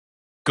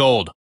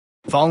gold.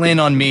 Fall in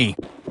on me.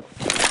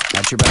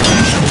 Got your back.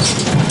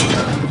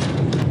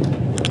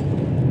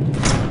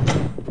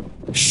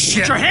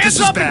 Shit, Put your hands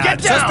up and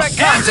get down!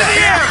 Hands in the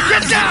air!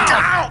 Get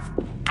down!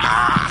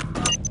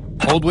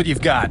 Hold what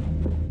you've got.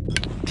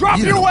 Drop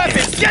your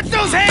weapons! Get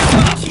those hands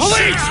up!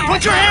 Police!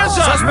 Put your hands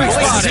up!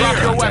 Suspect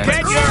Drop your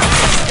weapons!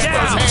 Get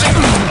down!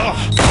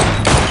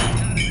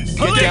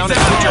 Get down and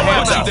put your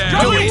hands up.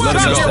 Police! Drop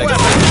your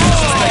weapons!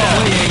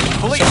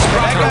 Police!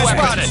 Drop your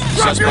weapons!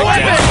 Drop your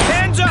weapons!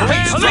 Hands up!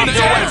 Hands up!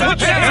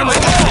 Put your hands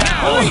up!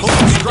 Police!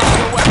 Drop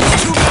your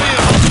weapons! 2 million!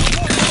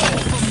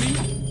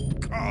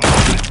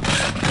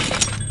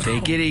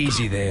 Take it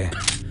easy there.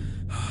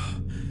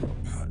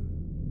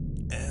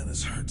 Man,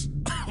 this hurts.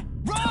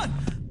 Run!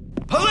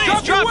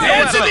 Police! Drop your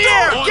hands in the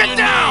air! Get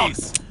down!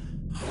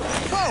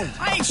 Whoa,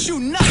 I ain't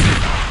shooting nothing.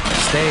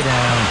 Stay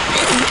down.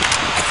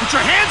 Put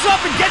your hands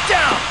up and get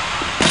down!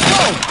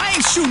 Whoa, I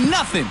ain't shooting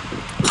nothing.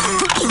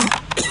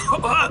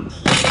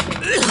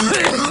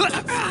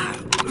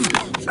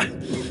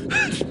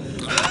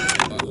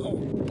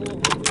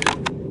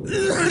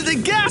 The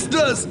gas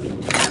does.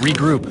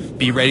 Regroup.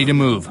 Be ready to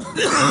move. No!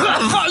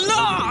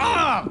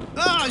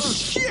 Oh,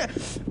 shit!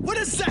 What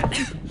is that?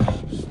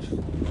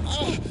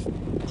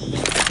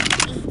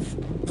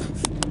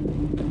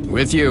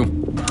 With you.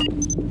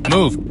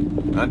 Move.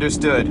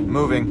 Understood.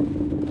 Moving.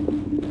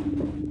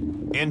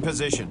 In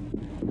position.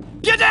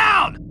 Get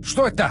down!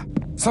 Что это?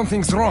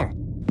 Something's wrong.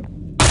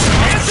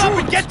 Hands up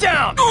and get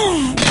down!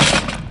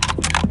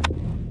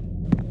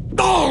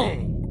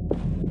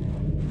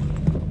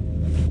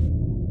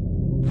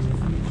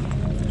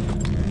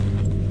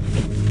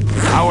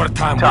 Our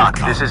time will Talk,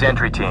 come. this is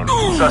entry team.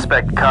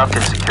 Suspect cuffed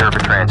and secure for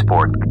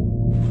transport.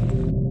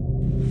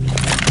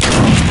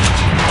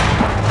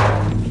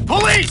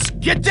 Police!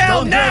 Get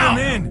down now!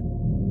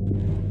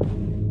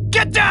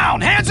 Get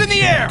down! Hands in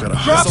the air!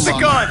 Drop the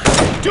gun!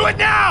 Do it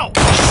now!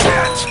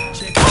 Shit!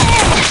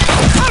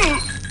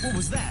 What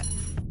was that?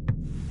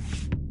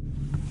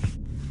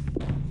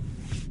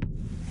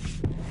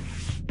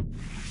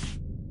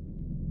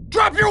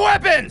 Drop your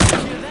weapons!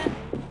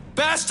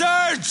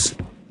 Bastards!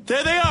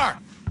 There they are!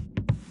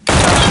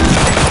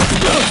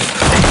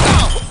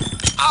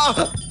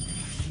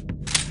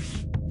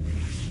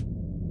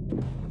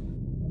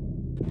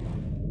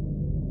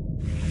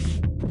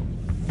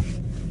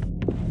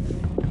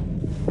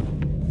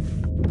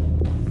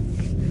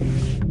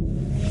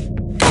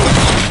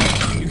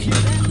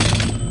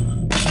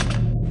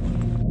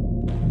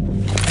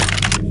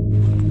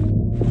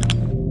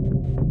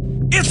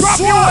 Drop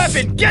your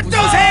weapon! Get those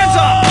hands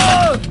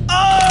up!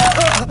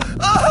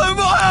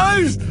 My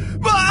eyes!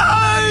 My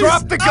eyes!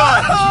 Drop the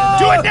gun!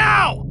 Do it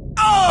now!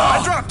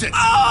 I dropped it!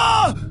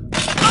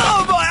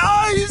 My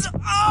eyes!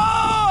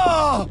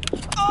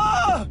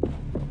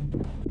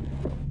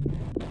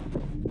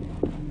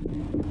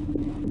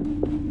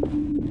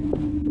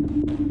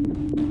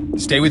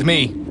 Stay with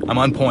me. I'm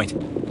on point.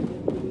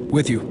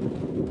 With you.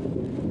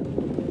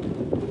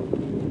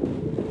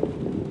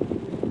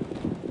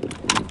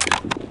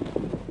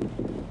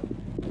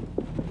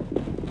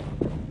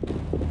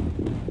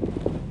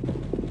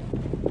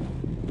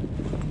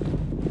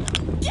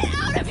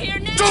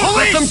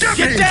 Police!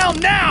 Get down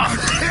now!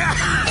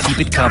 Keep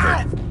it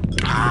covered. We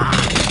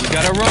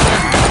gotta run.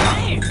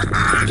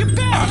 Get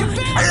back! Get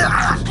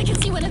back! I can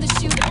see one of the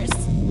shooters.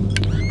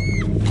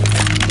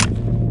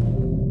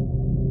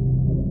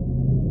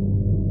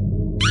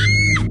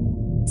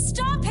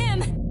 Stop him!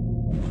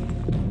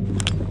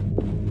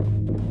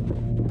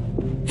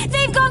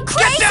 They've gone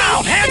crazy! Get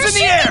down! Hands They're in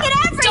the air! shooting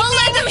at everything! Don't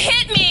let them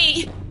hit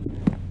me!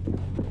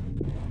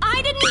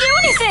 I didn't do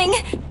anything!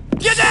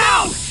 Get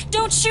down!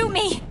 Don't shoot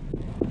me!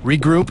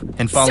 Regroup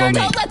and follow Sir, me.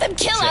 don't let them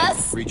kill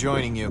us!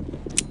 Rejoining you.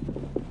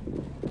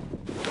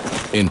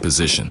 In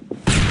position.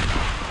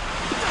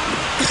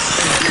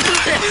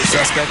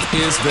 Suspect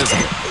is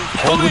visible.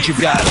 Hold what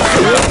you've got.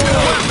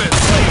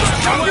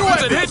 Drop your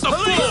weapons! Hit the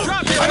floor!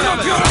 Drop your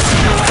weapons!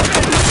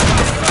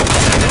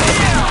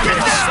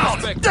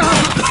 Get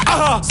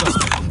down!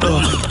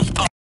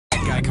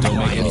 Guy can't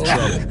make any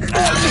trouble.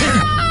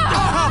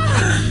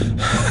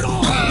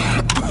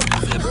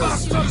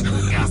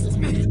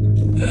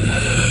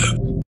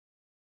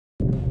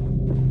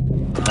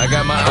 I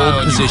got my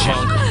Hold position.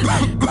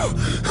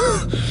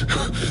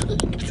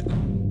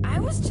 I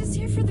was just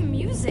here for the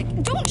music.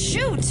 Don't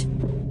shoot!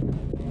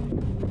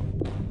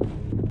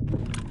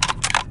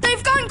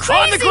 They've gone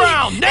crazy! On the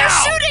ground, now! They're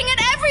shooting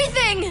at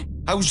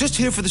everything! I was just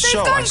here for the They've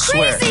show, gone I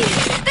swear. crazy!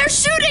 They're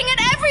shooting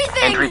at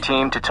everything! Entry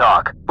team to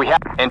talk. We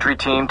have entry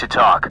team to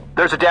talk.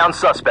 There's a down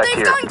suspect They've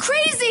here. gone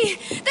crazy!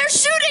 They're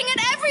shooting at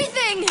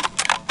everything!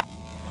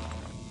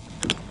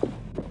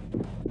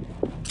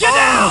 Get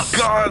down!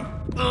 God!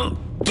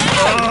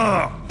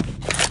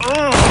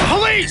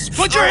 Police!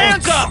 Put your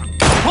hands up!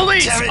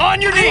 Police!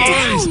 On your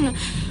knees! Down!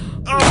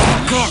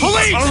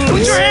 Police!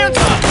 Put your hands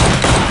up!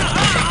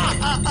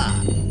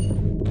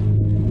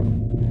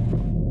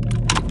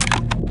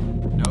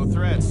 No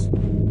threats.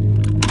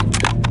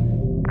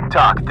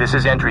 Talk, this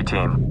is entry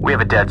team. We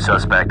have a dead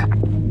suspect.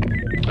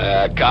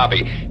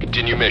 Copy.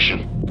 Continue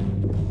mission.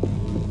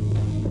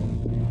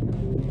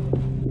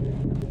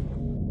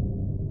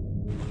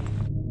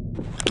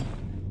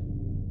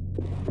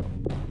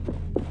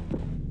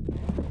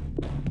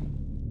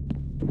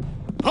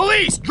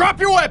 Police,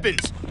 drop your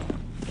weapons!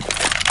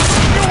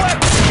 Drop your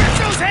weapons! Get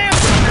those hands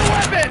off your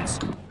weapons!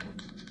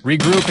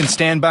 Regroup and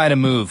stand by to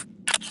move.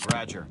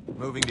 Roger.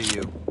 Moving to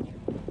you.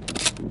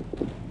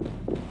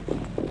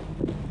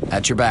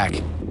 At your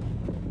back.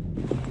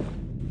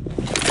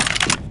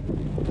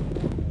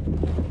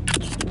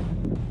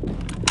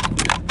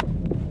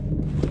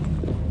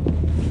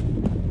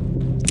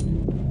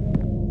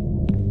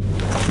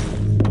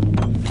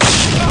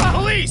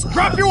 Police,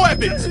 drop your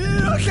weapons!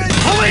 I was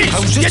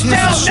Police, just get here for the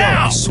down show,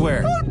 now! I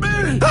swear.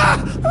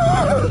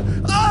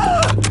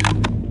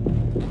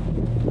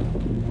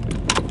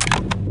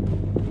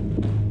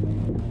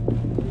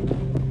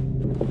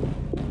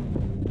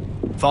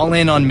 Fall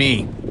in on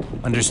me.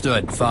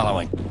 Understood.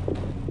 Following.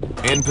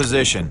 In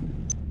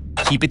position.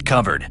 Keep it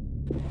covered.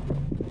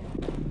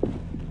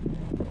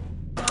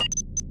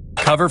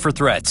 Cover for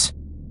threats.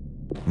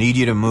 Need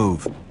you to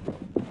move.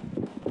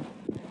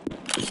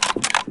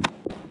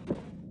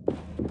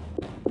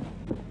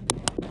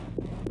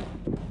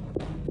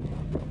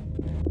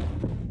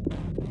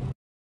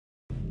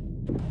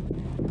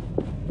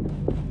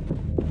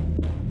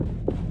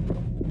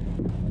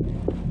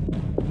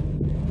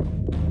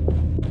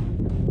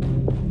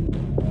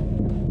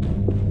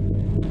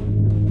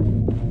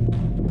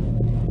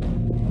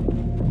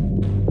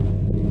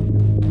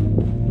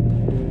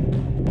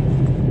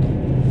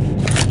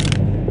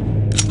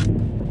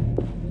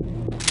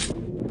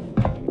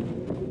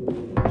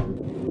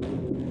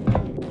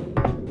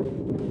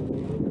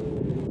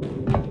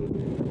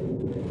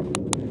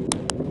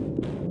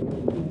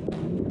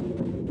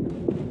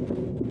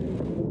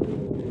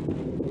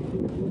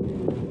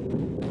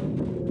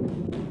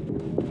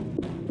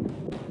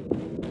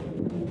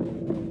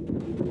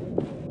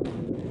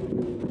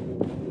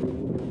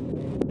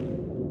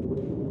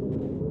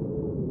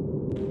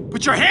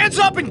 Put your hands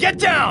up and get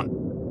down!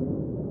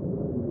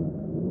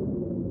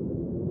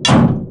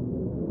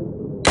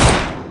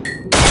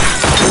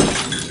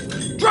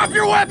 Drop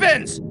your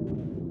weapons!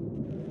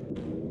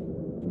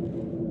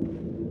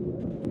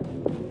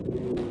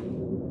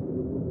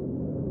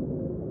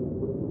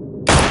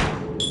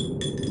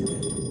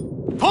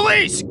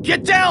 Police,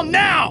 get down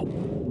now!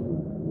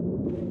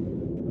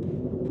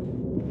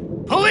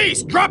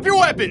 Police, drop your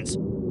weapons!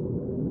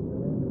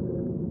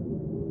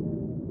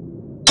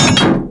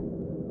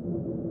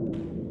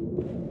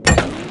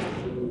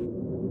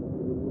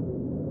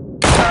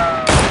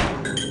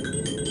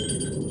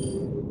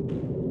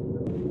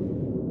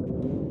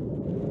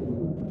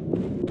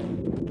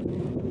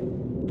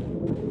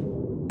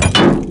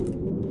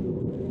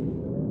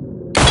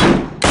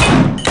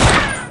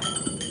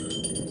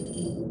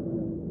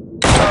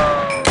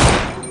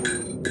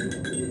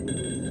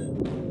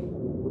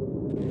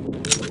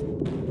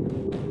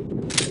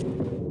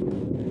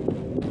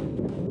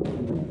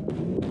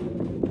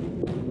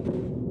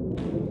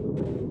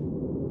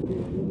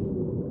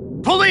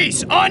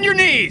 Police, on your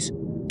knees!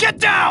 Get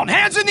down!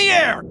 Hands in the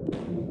air!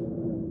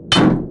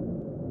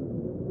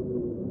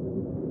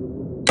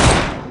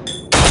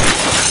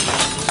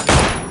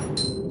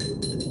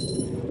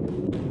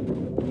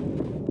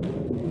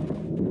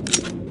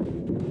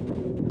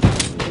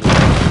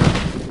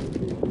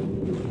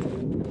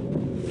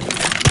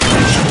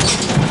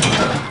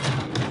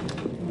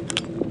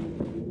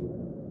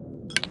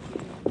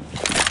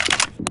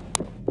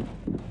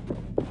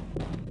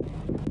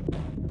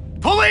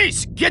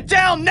 Police, get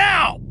down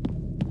now!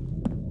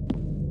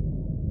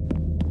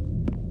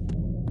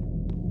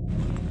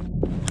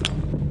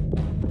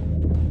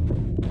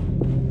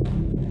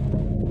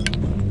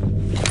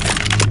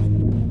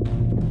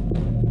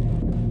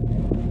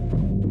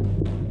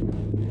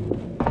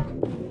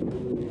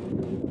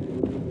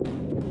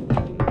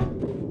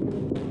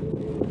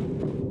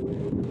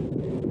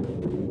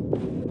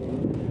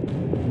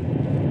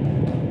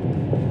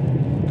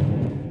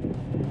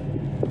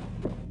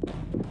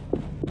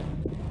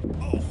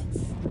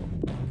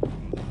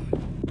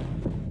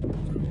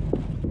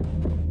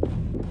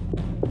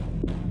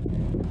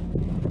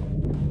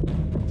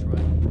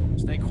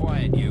 Stay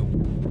quiet, you.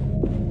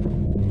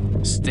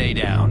 Stay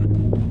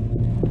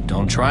down.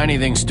 Don't try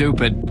anything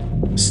stupid.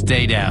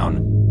 Stay down.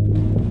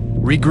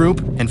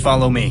 Regroup and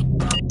follow me.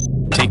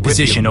 Take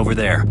position over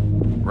there.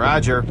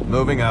 Roger.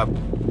 Moving up.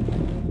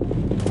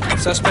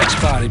 Suspect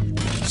spotted.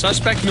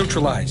 Suspect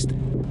neutralized.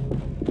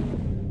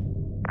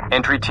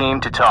 Entry team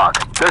to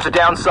talk. There's a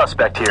down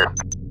suspect here.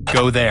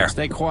 Go there.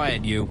 Stay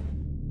quiet, you.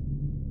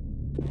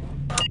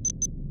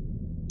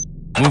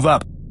 Move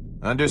up.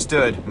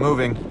 Understood.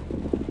 Moving.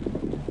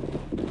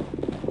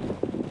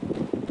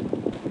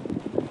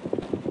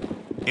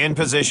 In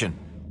position.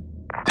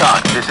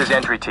 Talk, this is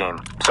entry team.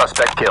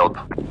 Suspect killed.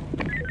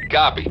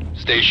 Copy.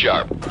 Stay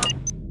sharp.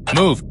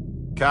 Move.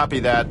 Copy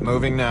that.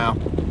 Moving now.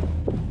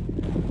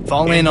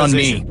 Fall in on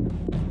me.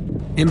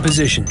 In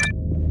position.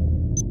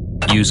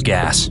 Use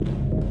gas.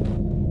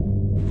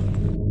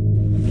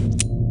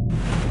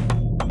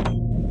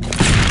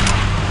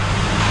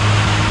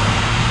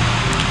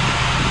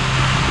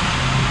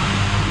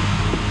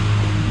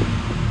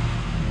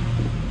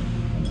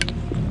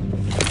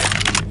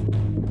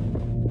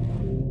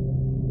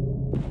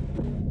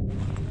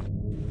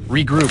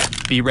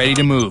 Regroup. Be ready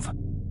to move.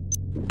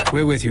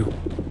 We're with you.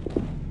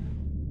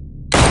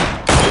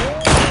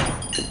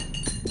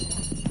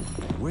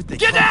 Where'd they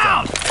Get come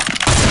down!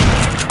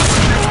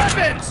 Drop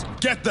your weapons!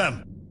 Get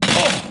them!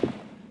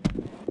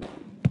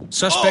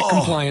 Suspect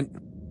compliant.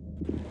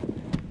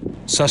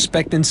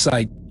 Suspect in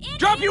sight.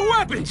 Drop your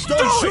weapons!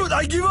 Don't shoot!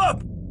 I give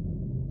up!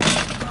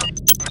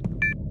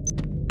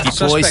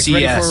 Deploy Suspect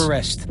ready CS. for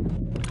arrest.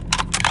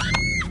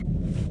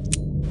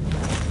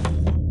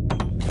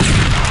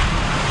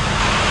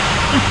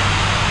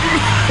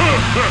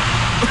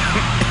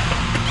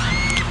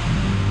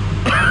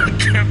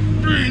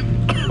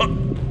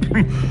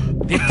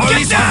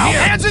 Get down!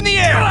 Hands in the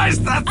air! I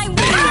won't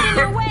get in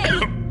your way!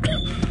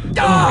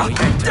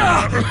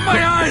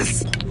 My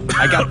eyes!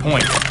 I got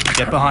point.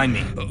 Get behind me.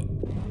 Hands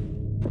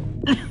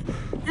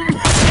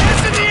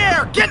in the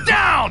air! Get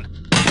down!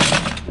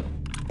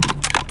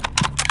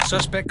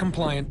 Suspect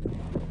compliant.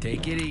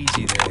 Take it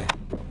easy there.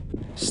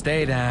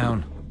 Stay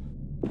down.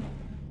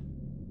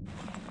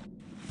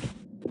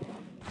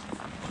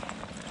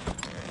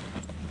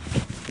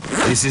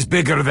 This is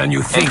bigger than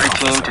you think.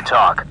 Entry team to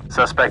talk.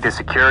 Suspect is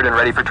secured and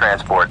ready for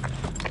transport.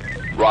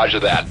 Roger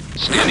that.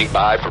 Standing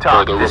by for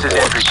Talk, further this is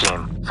reports. entry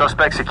team.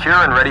 Suspect secure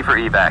and ready for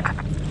evac.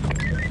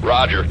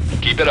 Roger.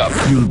 Keep it up.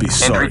 You'll be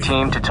Entry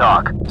team to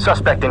talk.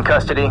 Suspect in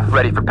custody,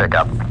 ready for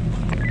pickup.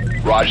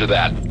 Roger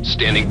that.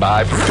 Standing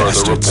by for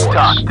further reports.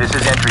 Talk, this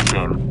is entry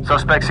team.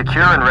 Suspect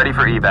secure and ready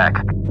for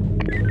evac.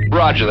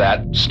 Roger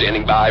that.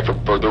 Standing by for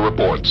further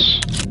reports.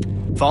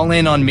 Fall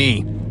in on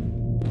me.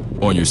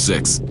 On your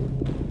 6.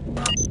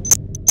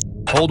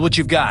 Hold what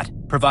you've got.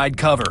 Provide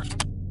cover.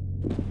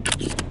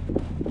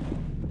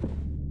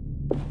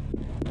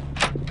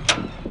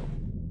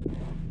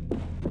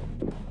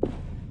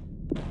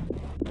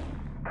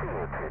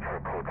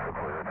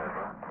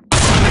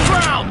 On the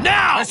ground,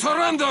 now! I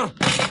surrender!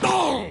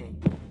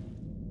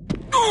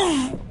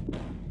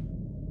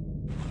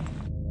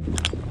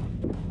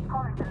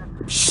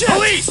 Shit!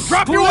 Police!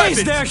 Drop your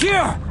weapons! They're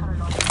here!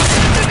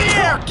 Hands in the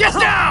air! Get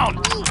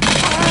down!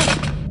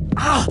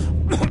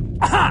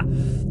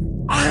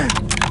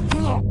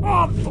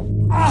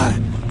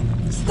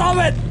 Stop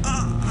it!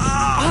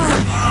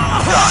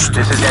 Talk,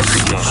 this is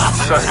entry team.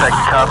 Suspect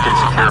cuffed and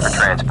secure for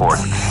transport.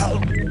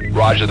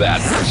 Roger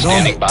that.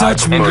 Standing by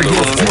touch for me Entry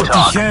further team to reports.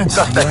 talk. hands,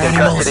 Suspect you in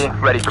animals. custody,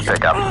 ready for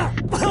pickup.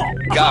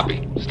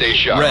 Copy. Stay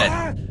sharp. Red.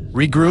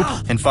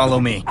 Regroup and follow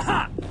me.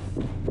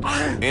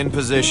 In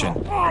position.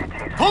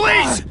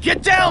 Police!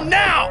 Get down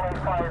now!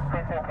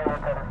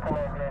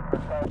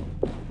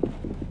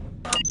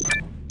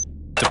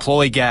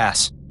 Deploy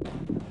gas.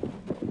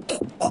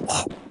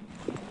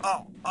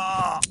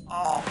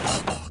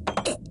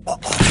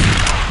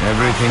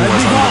 Everything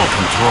was under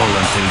control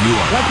until you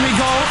are. Let me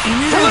go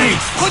immediately!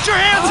 Police! Put your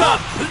hands up!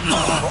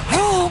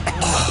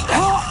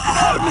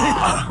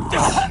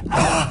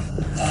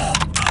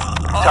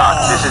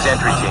 Talk, this is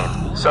entry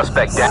team.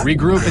 Suspect down.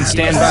 Regroup and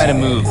stand by to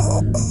move.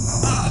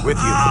 With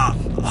you.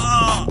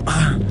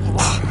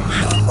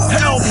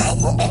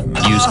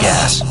 Use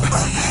gas.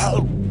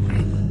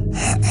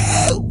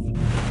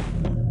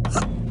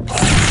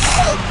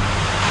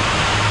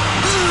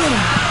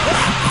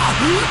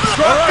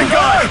 Drop the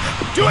gun!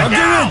 Do it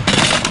now!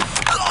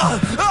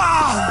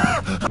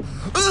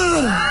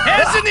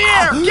 Hands in the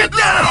air! Get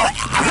down!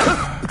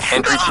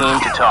 Entry team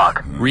to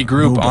talk.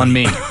 Regroup on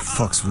me.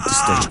 Fucks with the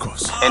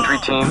stagecoach. Entry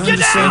team. Get In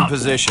down!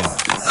 position.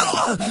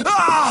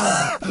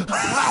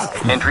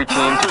 Entry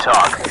team to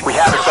talk. We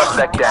have a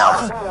suspect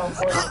down.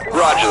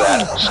 Roger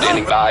that.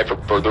 Standing by for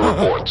further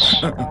reports.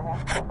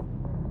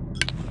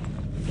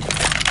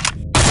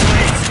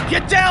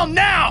 Get down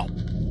now!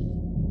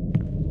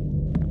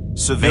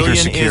 Civilian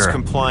is secure.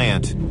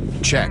 compliant.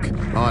 Check.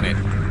 On it.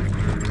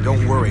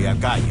 Don't worry,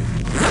 I've got you.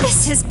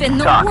 This has been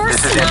the Talk,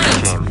 worst this is entry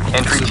night. team.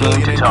 Entry team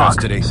Civilian to in talk.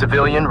 custody.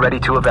 Civilian ready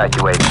to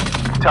evacuate.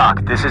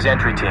 Talk, this is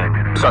entry team.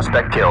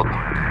 Suspect killed.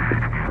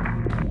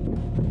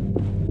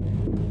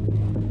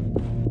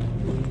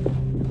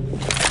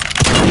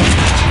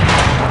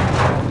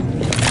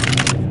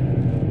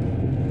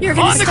 You're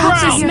gonna On the stop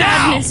ground, this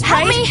now! madness,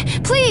 right? Help me,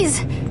 please!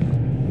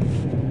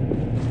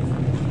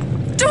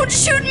 Don't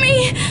shoot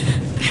me! I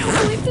don't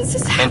believe this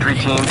is happening.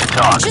 Entry team to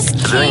talk. Just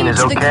Civilian came is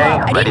to the okay,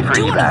 car. I ready didn't for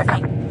do evac.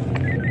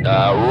 anything.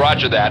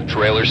 Roger that.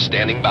 Trailer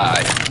standing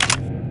by.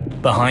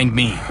 Behind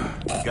me.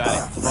 Got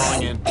it.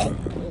 Falling in.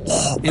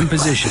 In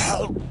position.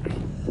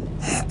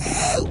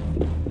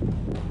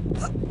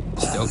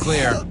 Still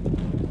clear.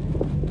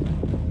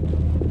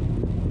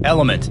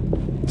 Element.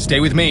 Stay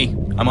with me.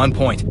 I'm on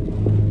point.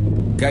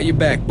 Got your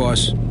back,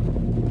 boss.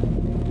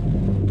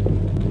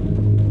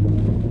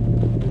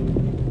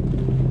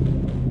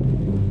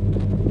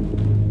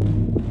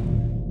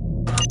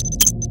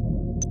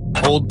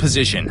 Hold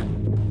position.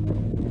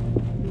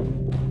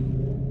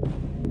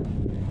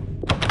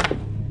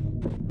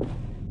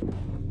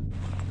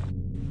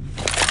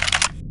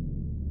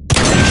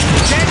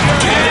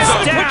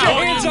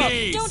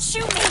 Don't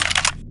shoot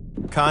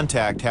me!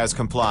 Contact has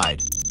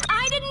complied.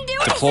 I didn't do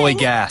Deploy anything!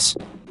 gas.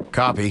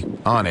 Copy.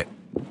 On it.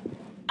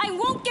 I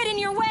won't get in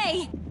your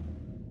way!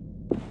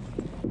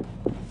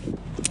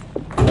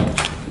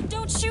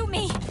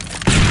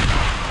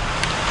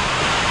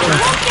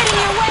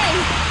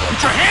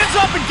 Put your hands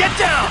up and get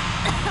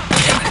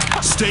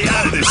down! Stay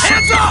out of this.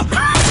 Hands up!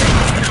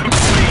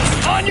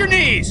 Please, on your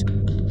knees!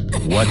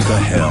 What the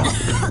hell?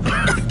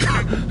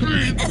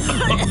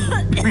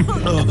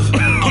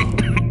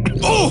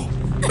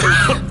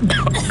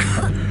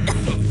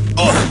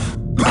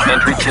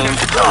 Entry team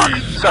to talk.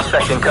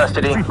 Suspect in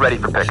custody, ready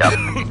for pickup.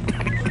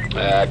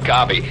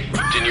 Copy.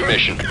 Continue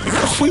mission.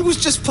 We was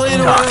just playing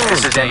Talk, around.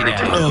 this is entry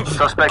team.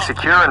 Suspect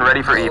secure and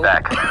ready for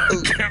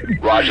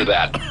evac. Roger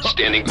that.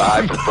 Standing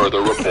by for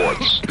further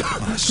reports.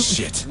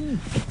 Shit.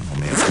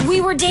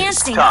 We were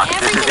dancing. Talk,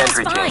 this is Everything was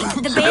entry fine. team.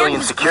 The band Civilian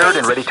was secured great.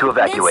 and ready to Then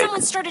evacuate.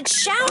 someone started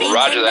shouting,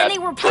 Roger and that. then they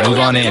were Move pulling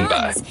on out in.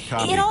 guns.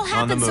 Copy. It all On the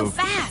happened so move.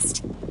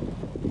 fast.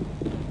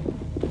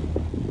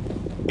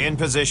 In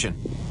position.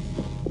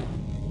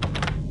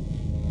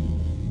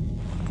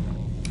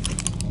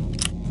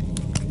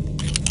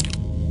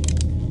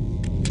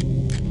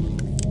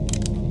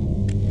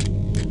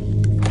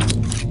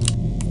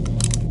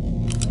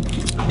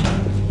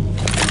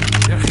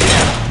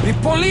 The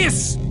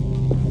police!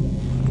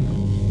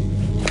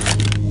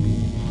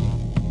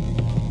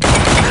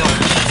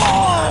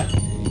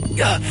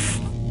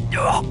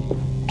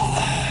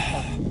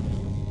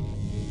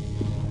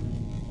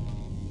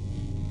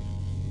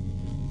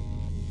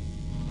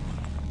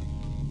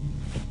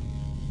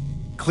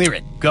 Clear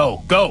it.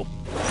 Go. Go.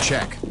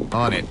 Check.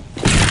 On it.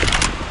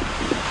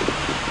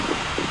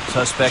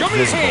 Suspect Show me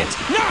your visible. hands!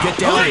 Now! Get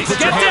down. Police, Put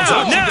get your hands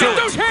down! up. Now! Do Get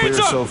it. those hands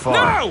Clear up! so far.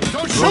 Now! Moving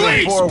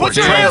Police, forward. put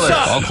your hands Trailers.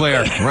 up! All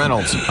clear.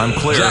 Reynolds, I'm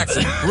clear.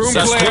 Jackson, room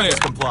Suspect clear. is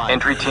compliant.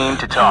 Entry team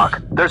to talk.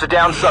 There's a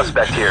down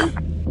suspect here.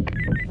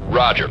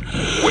 Roger.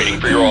 Waiting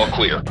for your all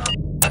clear.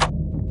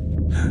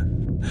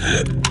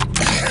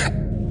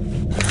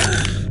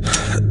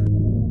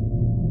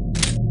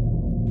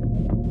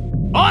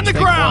 On the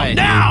ground, quiet,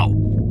 now!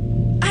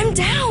 I'm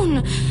down.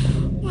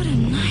 What a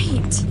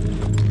night.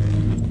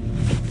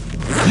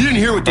 You didn't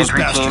hear what those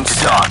Entry team bastards to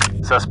said. talk.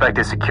 Suspect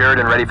is secured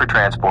and ready for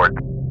transport.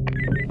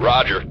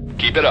 Roger.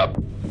 Keep it up.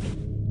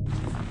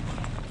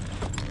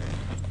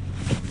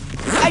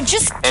 I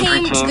just Entry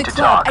came to team the to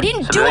club. talk. I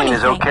didn't do Civilian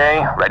anything. is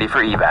okay, ready for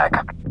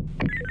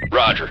evac.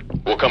 Roger.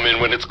 We'll come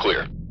in when it's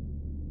clear.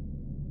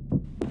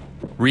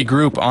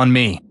 Regroup on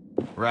me.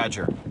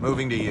 Roger.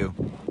 Moving to you.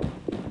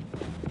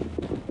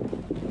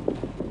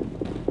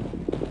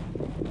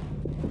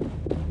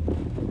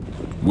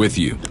 With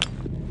you.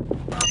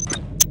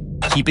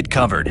 Keep it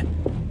covered.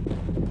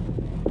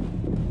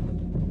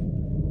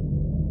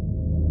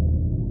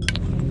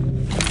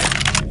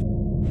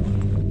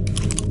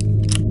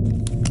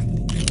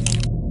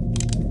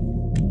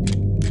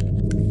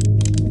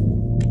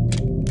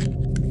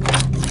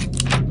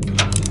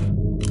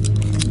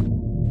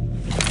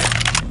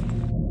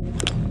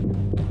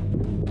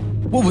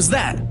 What was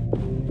that?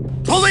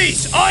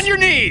 Police, on your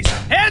knees!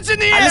 Hands in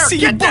the I air! see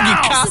you Get boogie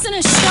down! cop. This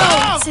isn't a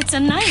show. It's a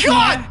nightmare.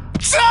 God!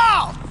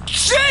 Oh!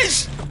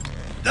 Jeez!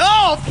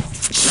 Oh!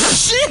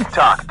 Shit!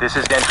 Talk, this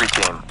is entry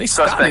team. They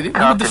started Suspect it. We were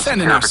cuffed and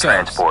defending secured for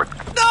ourselves.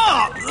 transport.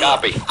 No!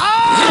 Copy.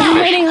 I've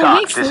been waiting all Talk,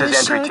 week for this this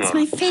is show. entry It's my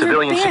team. favorite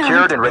Civilian band.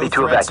 secured and ready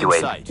to No threats in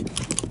evacuate. sight.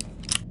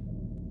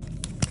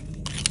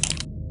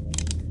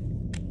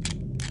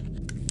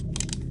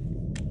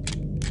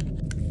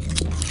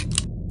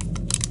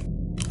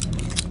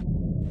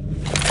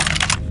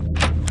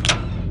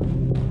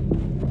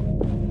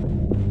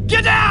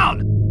 Get down!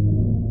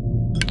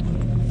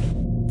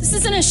 This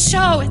isn't a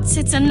show.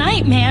 It's a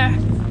nightmare.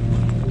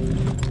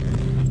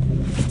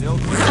 Still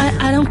clear.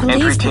 I don't Entry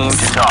believe team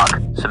this. to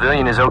talk.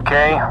 Civilian is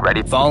okay,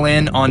 ready. Fall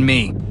in on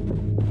me.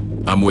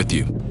 I'm with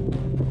you.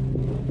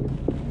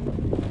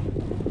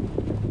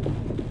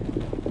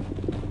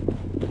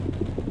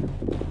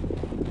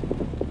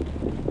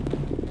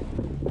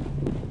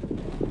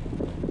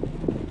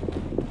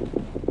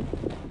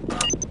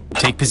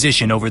 Take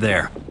position over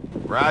there.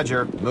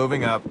 Roger.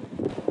 Moving up.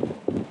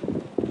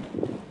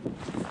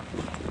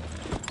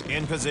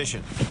 In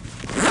position.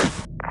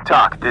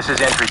 Talk, this is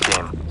entry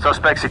team.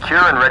 Suspect secure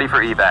and ready for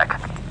evac.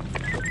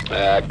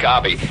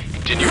 Copy.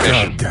 Continue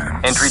mission.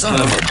 Goddamn Entry son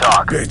team of a to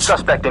talk. bitch.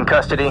 Suspect in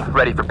custody,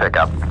 ready for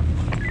pickup.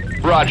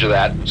 Roger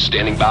that.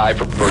 Standing by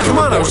for further Come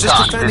on, I was reports.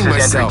 just Talk, this defending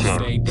is myself.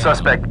 entry team.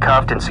 Suspect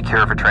cuffed and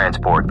secure for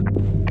transport.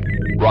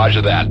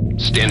 Roger that.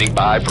 Standing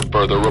by for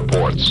further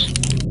reports.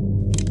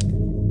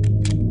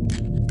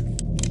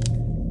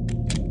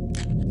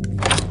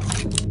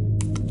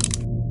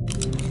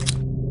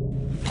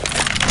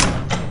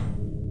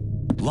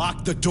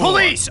 Lock the door.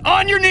 Police,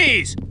 on your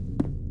knees!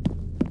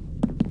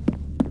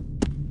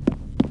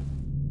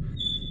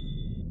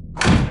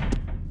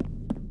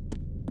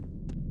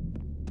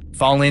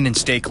 Fall in and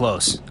stay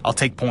close. I'll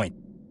take point.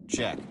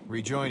 Check.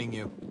 Rejoining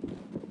you.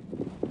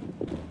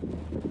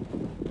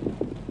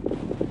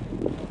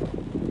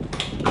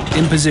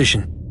 In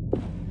position.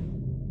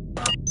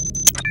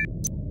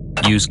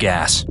 Use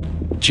gas.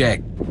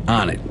 Check.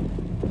 On it.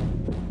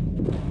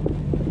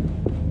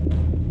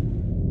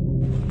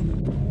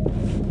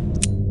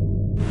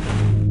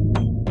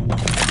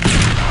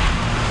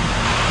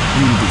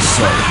 You'll be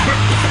sorry.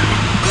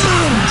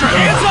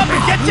 Hands up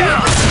and get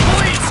down!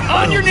 Police,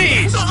 on your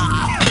knees!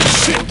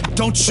 Shit!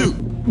 Don't shoot!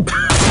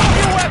 Drop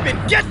your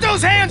weapon! Get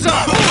those hands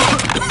up!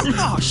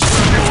 Oh, shit!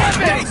 Drop your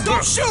weapon! Hey,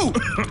 don't shoot!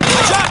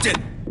 I dropped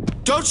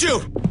it! Don't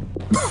shoot!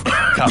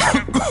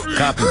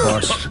 Copy,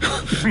 boss.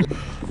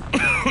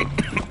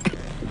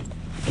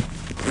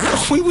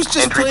 We was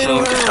just Entry playing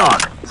team to around.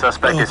 talk.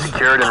 Suspect is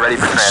secured and ready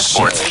for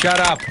transport. Shut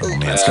up.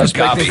 Suspect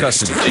Copy. in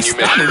custody. Continue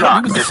mission.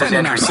 Talk, this is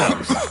entry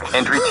team.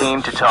 Entry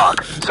team to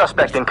talk.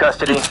 Suspect in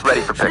custody,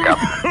 ready for pickup.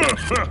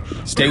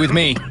 Stay with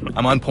me.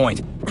 I'm on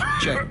point.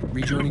 Check.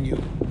 Rejoining you.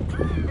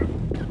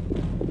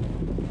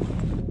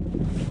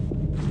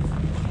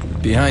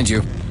 Behind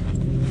you.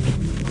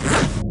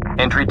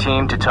 Entry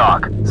team to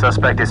talk.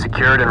 Suspect is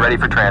secured and ready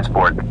for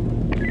transport.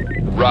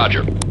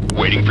 Roger.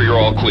 Waiting for your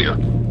all clear.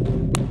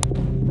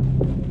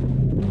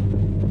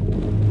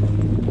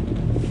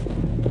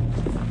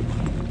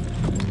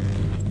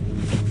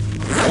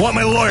 I want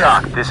my lawyer!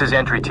 Talk, this is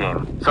entry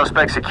team.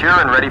 Suspect secure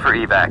and ready for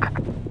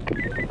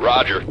evac.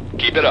 Roger.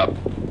 Keep it up.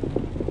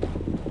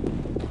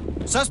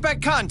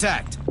 Suspect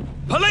contact.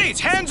 Police,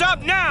 hands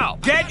up now!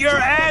 Get your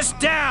ass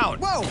down!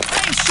 Whoa!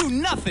 I ain't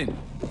shooting nothing.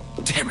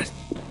 Damn it.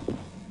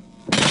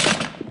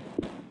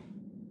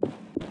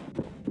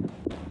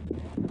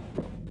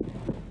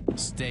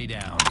 Stay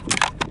down.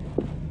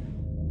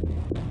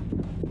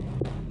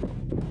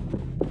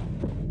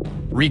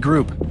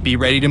 Regroup. Be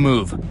ready to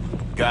move.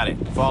 Got it.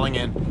 Falling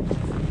in.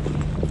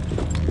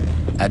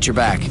 At your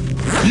back.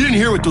 You didn't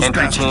hear what those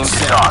Entry team bastards to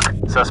said. talk.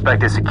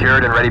 Suspect is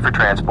secured and ready for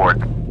transport.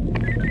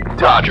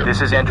 Talk, Roger.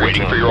 this is entry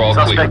Waiting team. for your all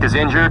Suspect clear. is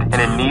injured and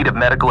in need of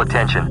medical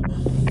attention.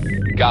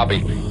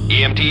 Copy.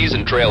 EMTs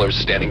and trailers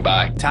standing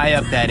by. Tie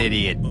up that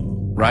idiot.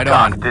 Right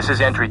Talk, on. this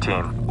is entry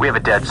team. We have a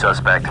dead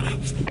suspect.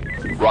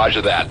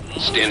 Roger that.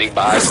 Standing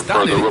by for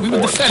Stop further it. We were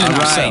reports. defending All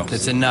right, ourselves.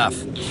 that's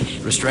enough.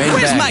 Restrain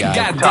Where's bad my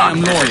guy. Talk,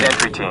 goddamn this is lawyer?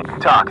 entry team.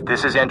 Talk,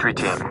 this is entry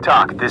team.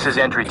 Talk, this is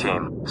entry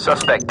team.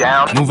 Suspect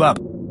down. Move up.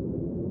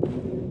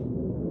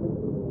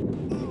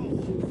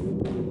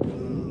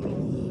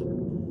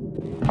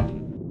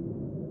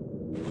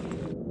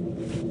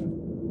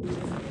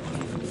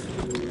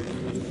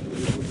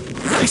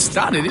 They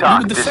started it. We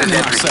Talk, were this is defending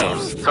entry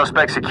ourselves. team.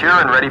 Suspect secure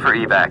and ready for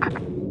evac.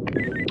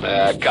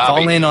 Copy.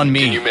 Fall in on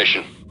me. Continue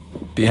mission.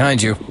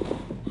 Behind you.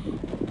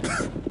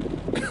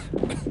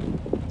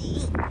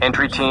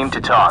 Entry team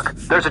to talk.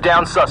 There's a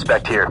down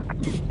suspect here.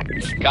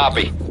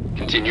 Copy.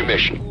 Continue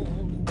mission.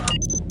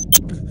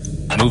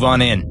 Move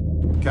on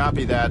in.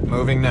 Copy that.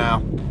 Moving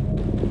now.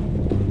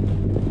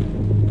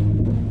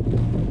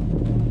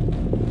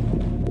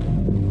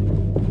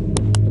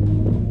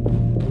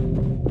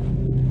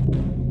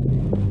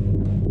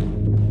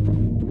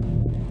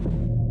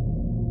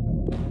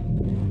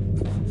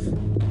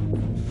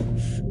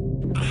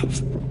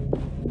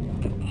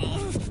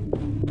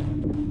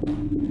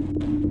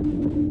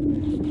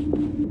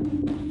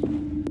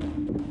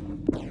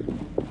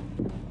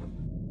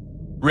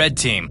 Red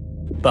team.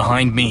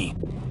 Behind me.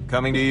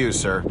 Coming to you,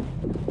 sir.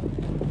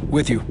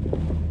 With you.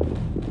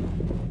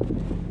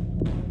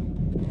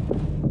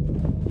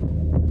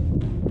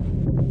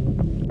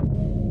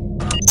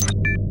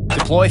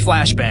 Deploy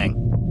flashbang.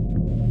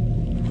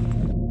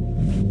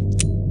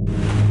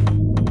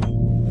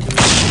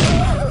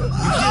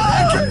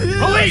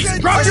 Police,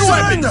 drop your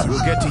weapons! We'll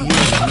get to you in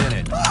a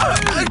minute.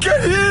 I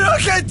can't hear! I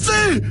can't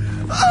see!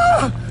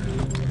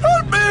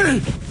 Help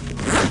me!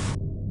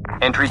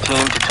 Entry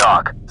team to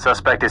talk.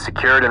 Suspect is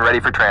secured and ready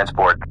for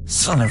transport.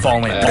 Son of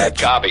Fall in.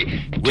 Copy.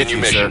 Continue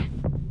you, mission. sir.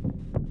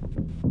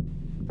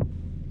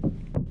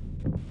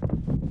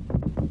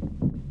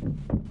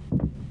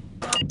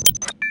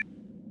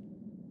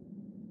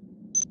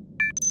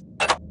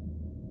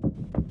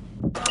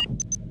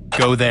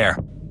 Go there.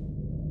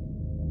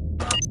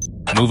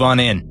 Move on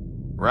in.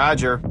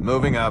 Roger.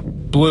 Moving up.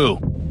 Blue.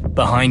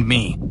 Behind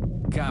me.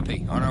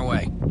 Copy. On our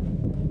way.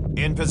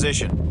 In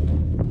position.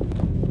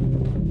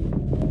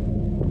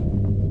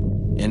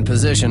 In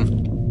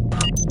position.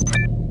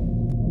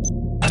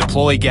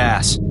 Deploy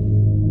gas.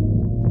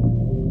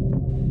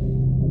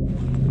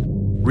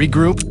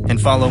 Regroup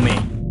and follow me.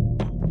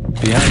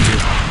 Behind you.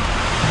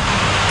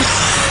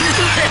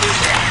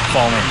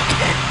 Fall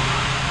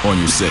in. On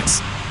your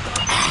six.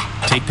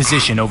 Take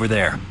position over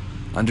there.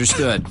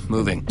 Understood.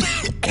 Moving.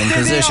 In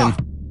position.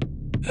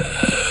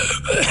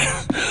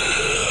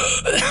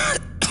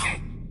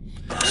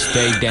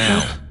 Stay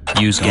down.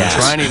 Use Don't gas.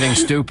 try anything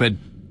stupid.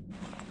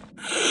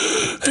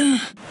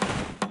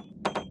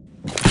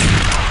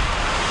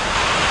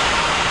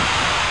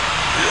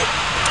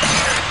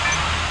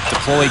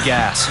 Deploy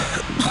gas.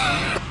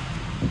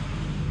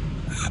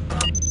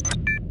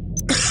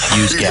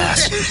 Use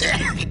gas.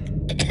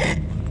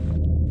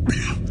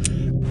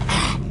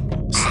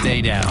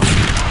 Stay down.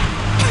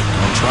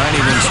 Don't try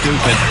anything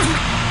stupid.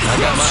 I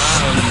got my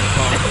eye on you.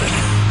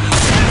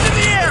 In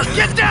the air!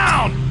 Get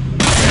down!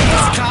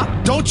 Cop,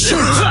 don't shoot!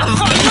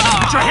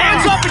 Put your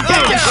hands up and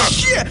get down!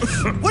 Shit!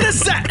 What is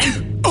that?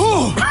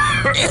 Oh!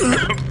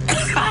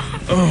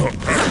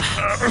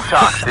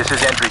 Talk, this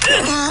is entry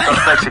team.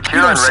 Suspect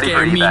secure and ready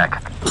for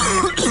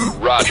evac.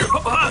 Roger.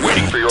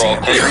 Waiting for your all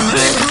Entry clear.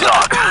 team,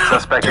 talk.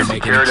 Suspect is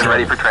secured and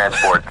ready for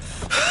transport.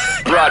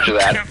 Roger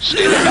that.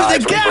 Standing by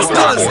for further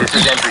Talk, reports.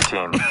 this is entry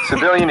team.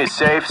 Civilian is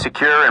safe,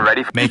 secure, and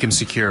ready for... Make him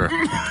secure.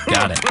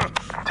 Got it.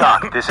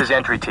 Talk, this is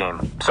entry team.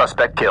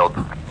 Suspect killed.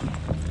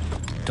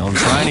 Don't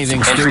try anything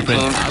Entry stupid.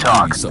 team to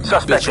talk.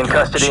 Suspect in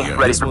custody,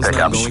 ready for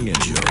pickup.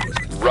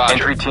 Roger.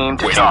 Entry team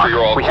to Waiting for your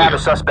all talk. We clear. have a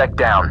suspect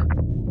down.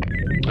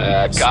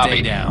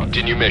 Copy. down.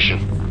 Continue mission.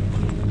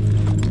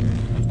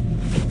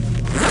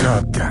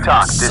 Goddamn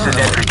Talk, this son is of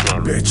a entry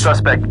team. bitch.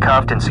 Suspect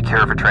cuffed and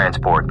secure for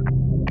transport.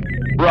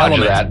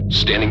 Roger Element. that.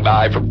 Standing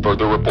by for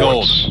further Gold.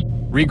 reports.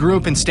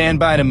 Regroup and stand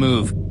by to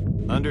move.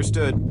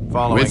 Understood.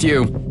 Following. With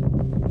you.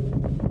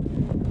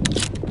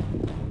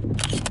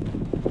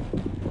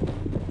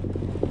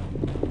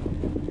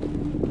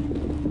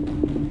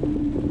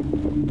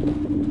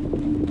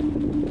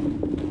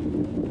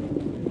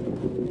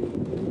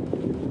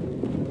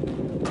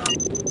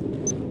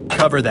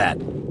 Cover that.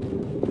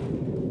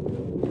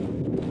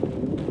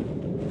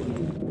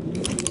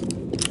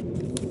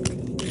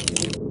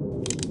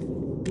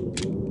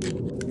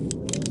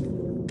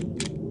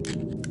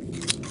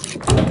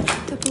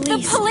 The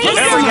police!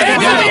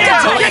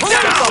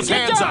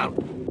 Hands up!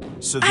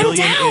 I'm Civilian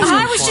down! is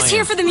I was just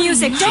here for the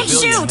music. Don't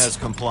Civilian shoot! has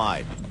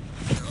complied.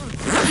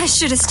 I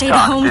should have stayed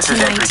Talk, home this is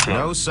entry tonight. team.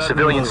 No sudden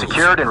Civilian moves.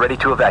 secured and ready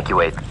to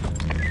evacuate.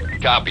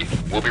 Copy.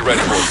 We'll be ready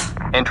for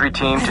you. Entry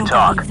team I to don't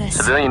talk. believe this.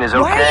 Civilian is Why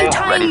are okay, you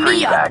tying ready for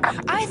me up?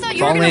 evac. I thought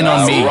you were Fall gonna in on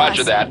rescue me. us.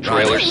 Roger that.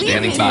 Trailer Leave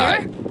standing me by.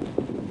 here.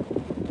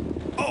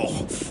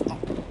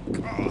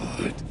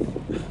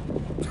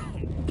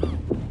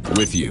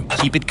 With you.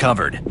 Keep it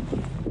covered.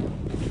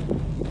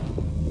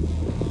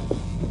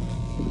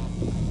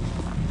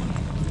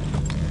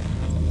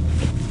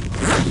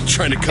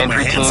 Trying to cut my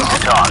Entry team hands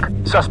to off. talk.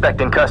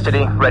 Suspect in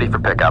custody, ready for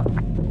pickup.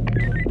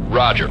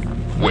 Roger.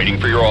 Waiting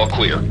for your all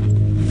clear.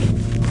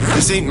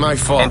 This ain't my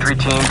fault. Entry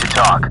team to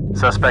talk.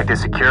 Suspect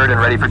is secured and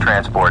ready for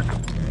transport.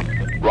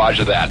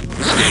 Roger that.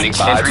 Standing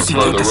by Entry for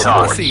team further to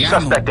talk. reports.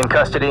 Suspect in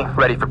custody,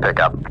 ready for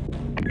pickup.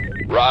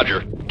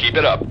 Roger. Keep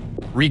it up.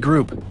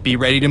 Regroup. Be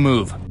ready to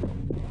move.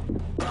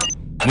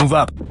 Move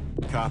up.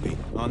 Copy.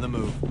 On the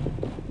move.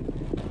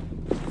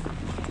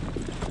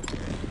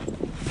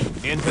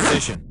 In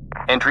position.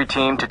 Entry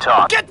team to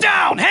talk. Get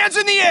down! Hands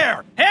in the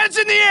air! Hands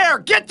in the air!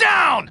 Get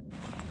down!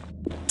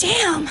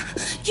 Damn!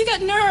 You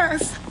got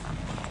nerve!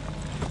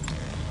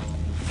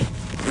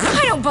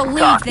 I don't believe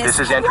Talk, this. this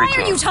is entry Why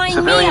team. are you tying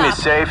Civilian me up?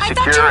 is safe, I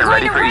secure, thought you were and going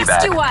ready to for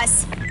rescue evac.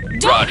 us.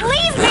 Don't Roger.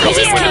 leave me! We'll come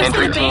in when Just Entry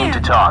for the team to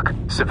band. talk.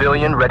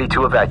 Civilian ready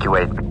to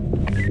evacuate.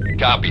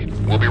 Copy.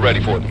 We'll be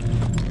ready for them.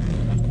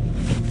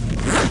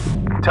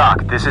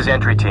 Talk, this is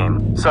entry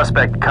team.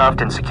 Suspect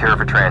cuffed and secure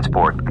for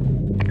transport.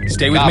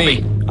 Stay with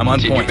Copy. me. I'm on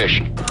Continue point.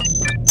 mission.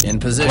 In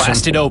position.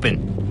 Blast it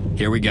open.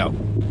 Here we go.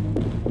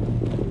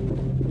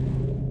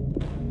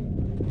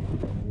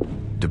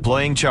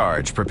 Deploying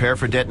charge. Prepare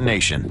for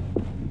detonation.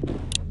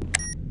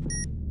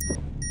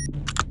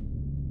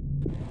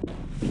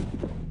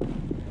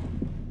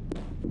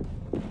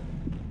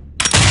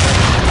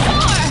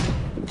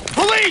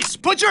 Police!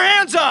 Put your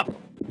hands up!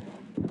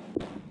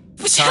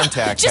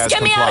 Contact Just has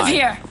get me out of complied.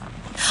 here!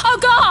 Oh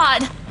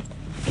God!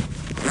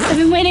 I've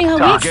been waiting all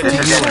Talk, week for this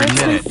this is show. every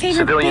It's my minute. favorite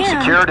Civilian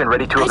band. secured and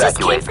ready to I just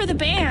came evacuate. for the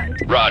band.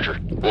 Roger.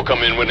 We'll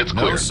come in when it's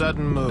No clear.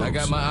 sudden moves. I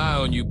got my eye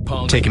on you,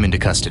 punk. Take him into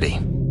custody.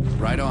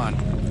 Right on.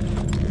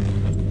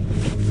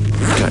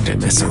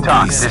 Goddamn SOBs.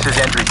 Talk, this is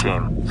entry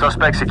team.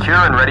 Suspect secure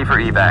and ready for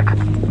evac.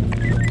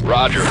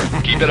 Roger.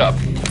 Keep it up.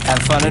 Have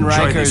fun in Enjoy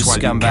Rikers, this while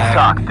you scumbag.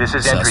 Talk, this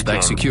is entry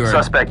Suspect team. secured.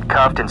 Suspect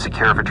cuffed and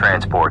secure for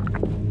transport.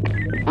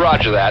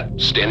 Roger that.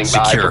 Standing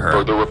by Secure for her.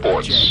 further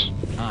reports.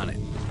 On it.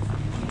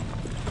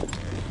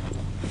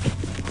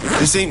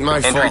 This ain't my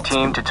Entry fault.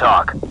 team to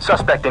talk.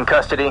 Suspect in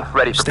custody,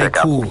 ready for Stay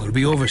pickup. cool. It'll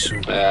be over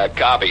soon.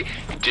 Copy.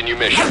 Continue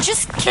mission. I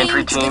just came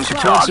Entry to team the to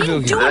club. talk. I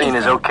didn't do Civilian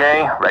is anything.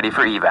 okay, ready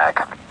for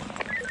evac.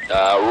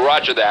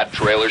 Roger that.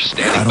 Trailer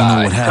standing I don't know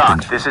by. what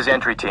happened. Talk, this is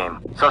entry team.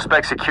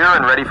 Suspect secure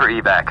and ready for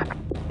evac.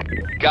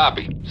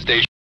 Copy.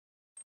 Station.